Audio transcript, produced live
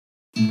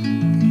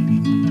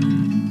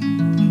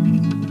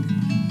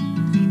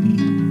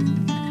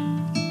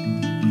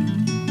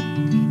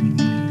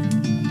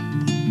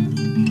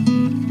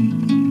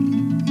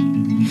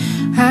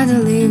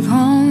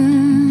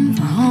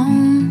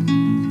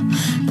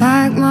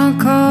Packed my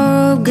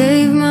car up,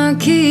 gave my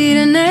key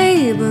to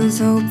neighbors,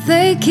 hope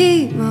they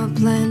keep my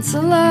plants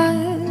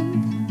alive.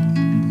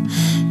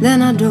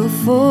 Then I drove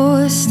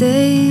 4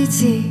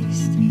 states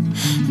east,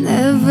 and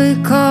every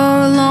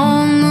car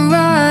along the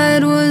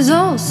ride was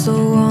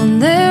also on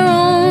their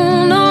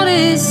own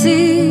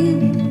odyssey.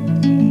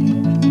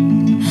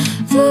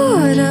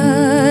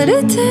 Florida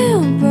to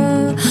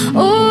Tampa,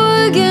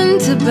 Oregon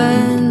to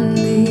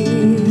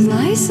Bentley's,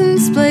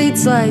 license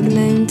plates like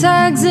name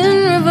tags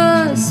in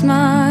reverse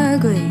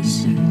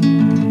migration.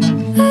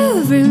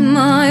 Every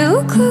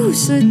mile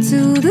closer to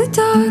the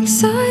dark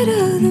side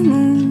of the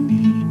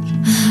moon.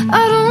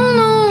 I don't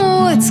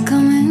know what's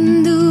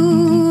coming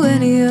to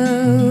any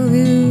of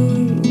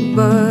you,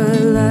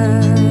 but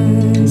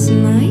last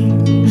night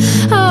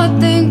I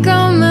think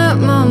I met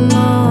my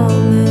mom,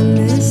 and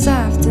this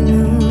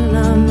afternoon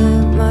I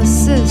met my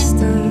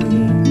sister.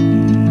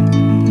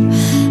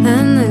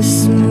 And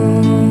this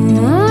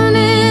morning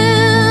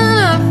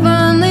I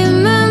finally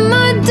met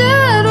my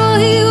dad while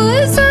he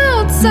was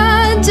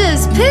outside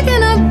just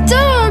picking up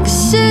dog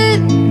shit.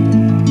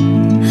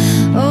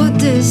 Oh,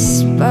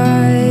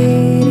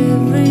 despite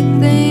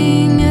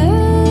everything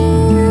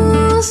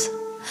else,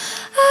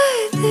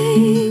 I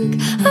think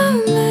I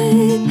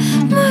met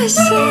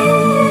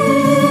myself.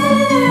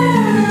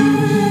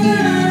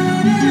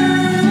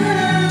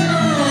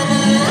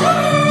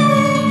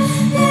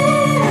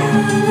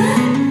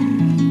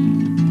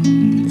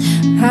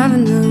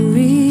 Having to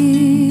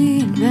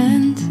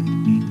reinvent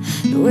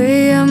the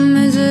way I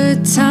measure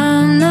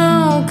time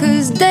now,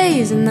 'cause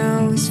days and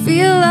hours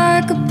feel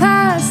like a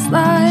past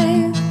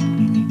life.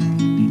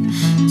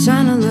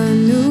 Trying to learn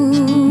new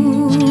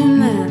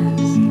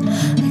manners,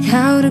 like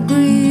how to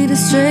greet a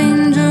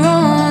stranger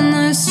on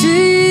the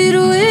street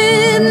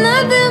with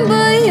nothing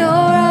but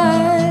your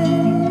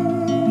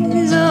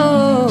eyes.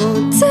 Oh,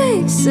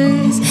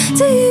 Texas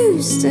to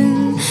Houston,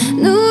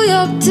 New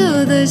York to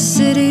the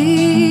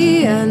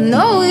city. I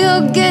know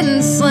you're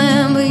getting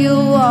slammed, but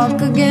you'll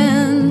walk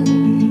again.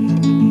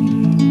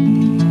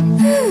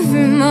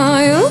 Every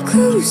mile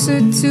closer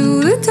to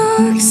the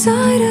dark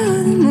side of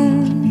the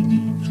moon.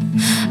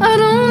 I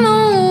don't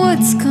know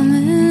what's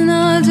coming,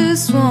 I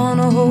just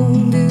wanna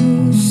hold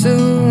you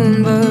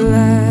soon. But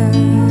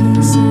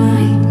last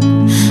night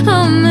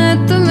I'm at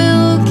the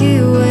Milky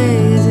Way,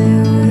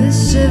 it was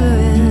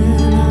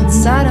shivering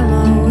outside of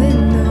my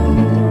window.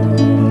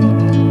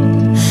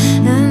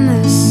 And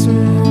this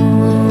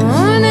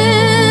morning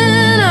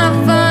I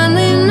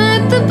finally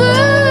met the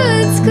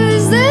birds,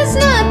 'cause there's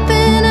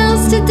nothing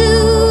else to do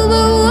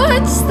but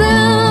watch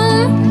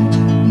them.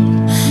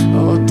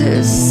 Oh,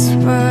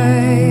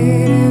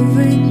 despite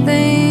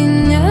everything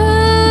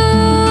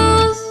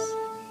else,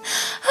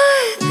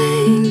 I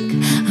think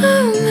I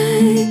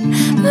met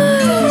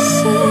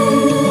myself.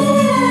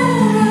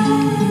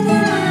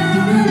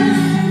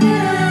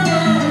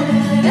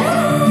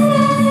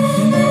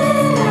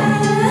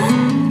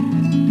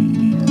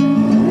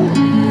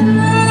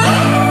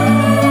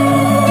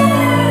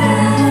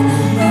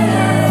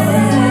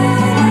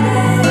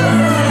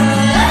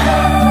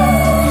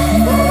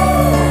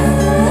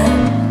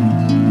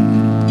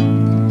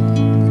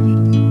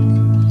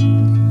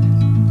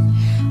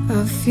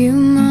 A few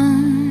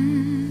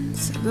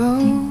months ago,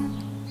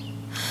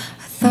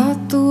 I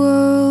thought the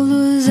world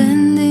was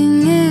ending,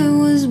 it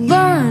was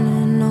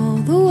burning, all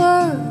the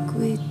work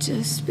we'd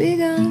just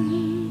begun.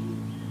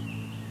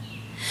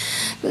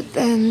 But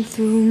then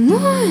through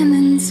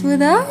mornings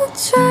without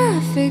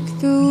traffic,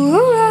 through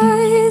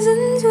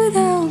horizons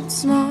without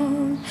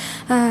smog,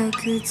 I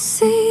could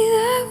see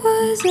that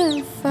was a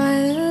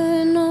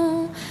fire. No,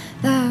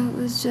 that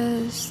was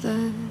just the